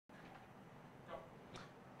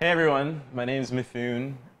Hey everyone, my name is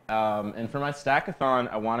Mithun, and for my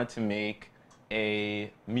stackathon I wanted to make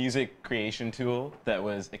a music creation tool that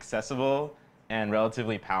was accessible and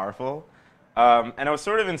relatively powerful. And I was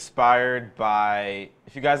sort of inspired by,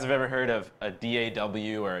 if you guys have ever heard of a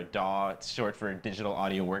DAW or a DAW, it's short for Digital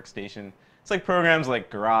Audio Workstation. It's like programs like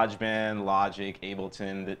GarageBand, Logic,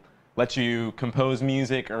 Ableton that let you compose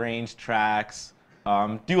music, arrange tracks,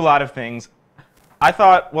 do a lot of things. I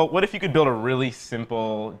thought, well, what if you could build a really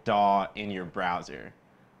simple DAW in your browser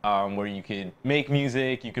where you could make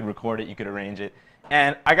music, you could record it, you could arrange it.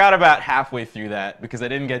 And I got about halfway through that because I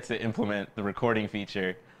didn't get to implement the recording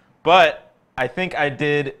feature. But I think I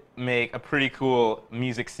did make a pretty cool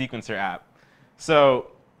music sequencer app.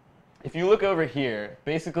 So if you look over here,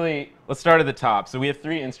 basically, let's start at the top. So we have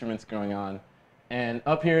 3 instruments going on. And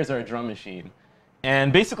up here is our drum machine.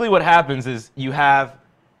 And basically what happens is you have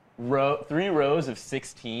 3 rows of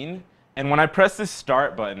 16, and when I press this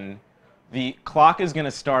start button, the clock is going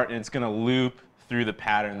to start and it's going to loop through the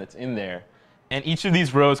pattern that's in there. And each of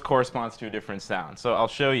these rows corresponds to a different sound. So I'll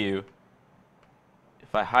show you.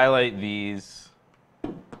 If I highlight these,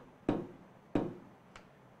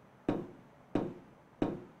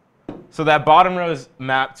 so that bottom row is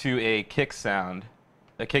mapped to a kick sound,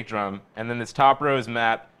 a kick drum, and then this top row is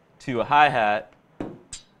mapped to a hi-hat.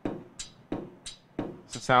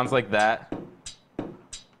 So it sounds like that.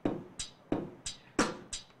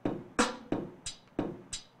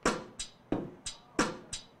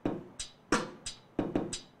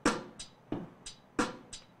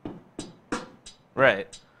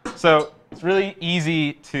 Right. So it's really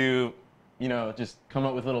easy to, just come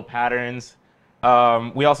up with little patterns.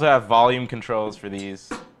 We also have volume controls for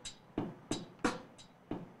these.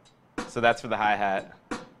 So that's for the hi-hat,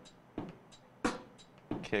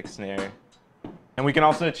 kick, snare. And we can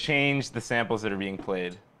also change the samples that are being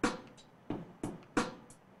played.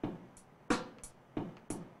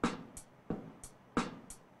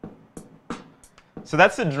 So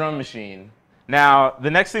that's the drum machine. Now,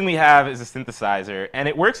 the next thing we have is a synthesizer, and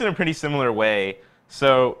it works in a pretty similar way.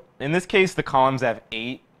 So in this case, the columns have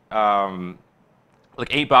 8 boxes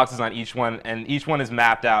on each one, and each one is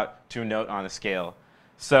mapped out to a note on a scale.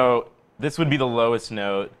 So this would be the lowest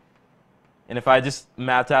note. And if I just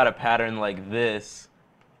mapped out a pattern like this,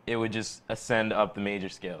 it would just ascend up the major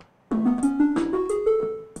scale. It's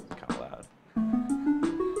kind of loud.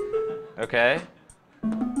 Okay.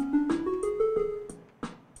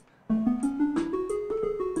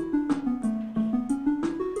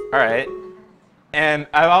 All right. And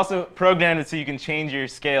I've also programmed it so you can change your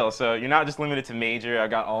scale. So you're not just limited to major. I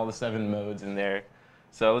got all the 7 modes in there.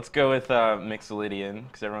 So let's go with Mixolydian,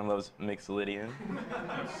 because everyone loves Mixolydian.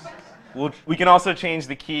 We can also change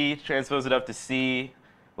the key, transpose it up to C.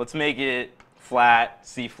 Let's make it flat,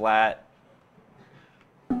 C flat.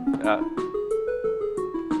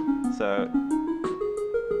 So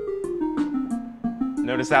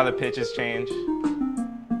notice how the pitches change.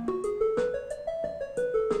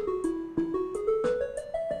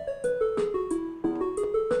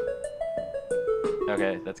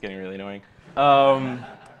 Okay, that's getting really annoying.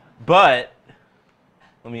 But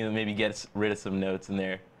let me maybe get rid of some notes in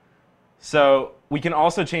there. So we can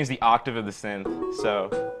also change the octave of the synth.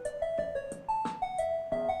 So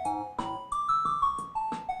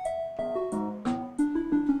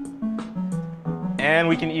and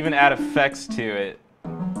we can even add effects to it.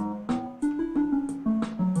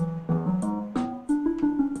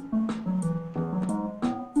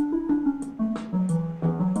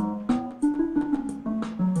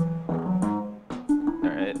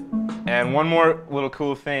 And one more little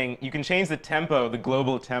cool thing, you can change the tempo, the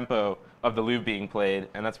global tempo of the loop being played,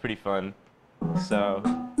 and that's pretty fun. So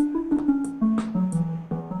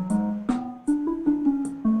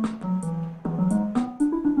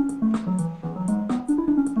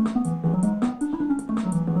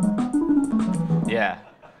yeah.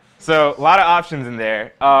 So a lot of options in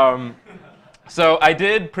there. So I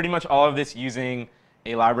did pretty much all of this using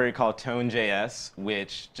a library called Tone.js,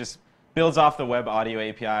 which just builds off the web audio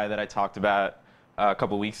API that I talked about a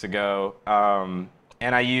couple weeks ago.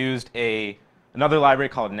 And I used another library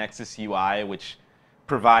called NexusUI, which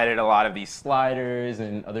provided a lot of these sliders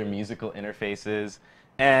and other musical interfaces,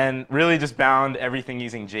 and really just bound everything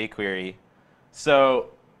using jQuery. So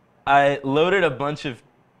I loaded a bunch of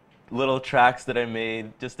little tracks that I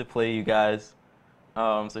made just to play you guys.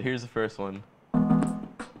 So here's the first one.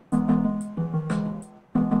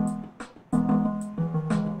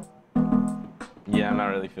 Yeah, I'm not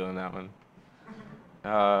really feeling that one.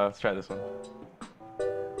 Let's try this one.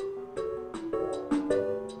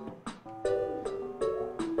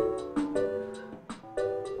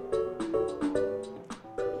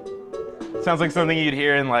 Sounds like something you'd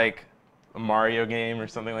hear in like a Mario game or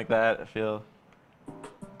something like that, I feel.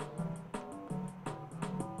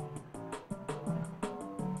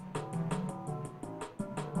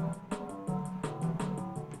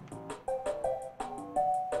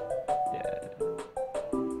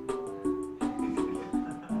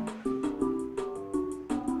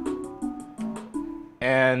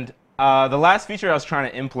 And the last feature I was trying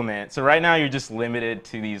to implement, so right now you're just limited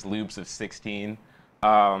to these loops of 16,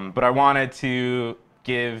 but I wanted to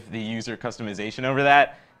give the user customization over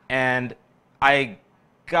that, and I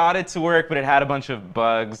got it to work, but it had a bunch of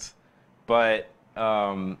bugs. But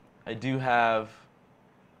I do have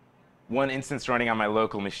one instance running on my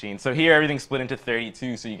local machine. So here everything's split into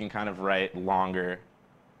 32, so you can kind of write longer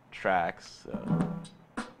tracks. So.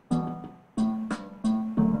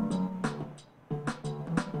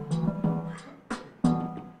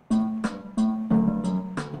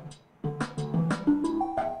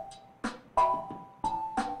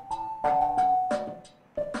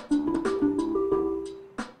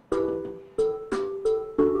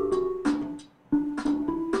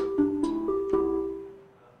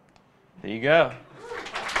 There you go.